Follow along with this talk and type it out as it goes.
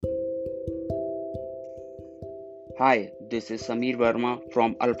Hi, this is Samir Verma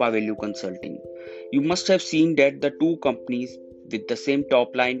from Alpha Value Consulting. You must have seen that the two companies with the same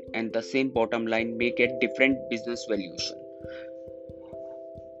top line and the same bottom line may get different business valuation.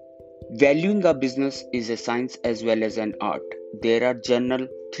 Valuing a business is a science as well as an art. There are general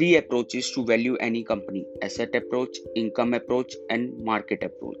three approaches to value any company: asset approach, income approach, and market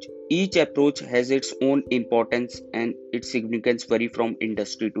approach. Each approach has its own importance and its significance vary from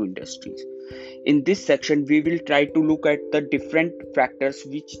industry to industry. In this section, we will try to look at the different factors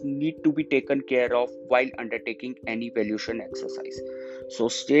which need to be taken care of while undertaking any valuation exercise. So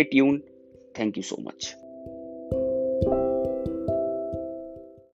stay tuned. Thank you so much.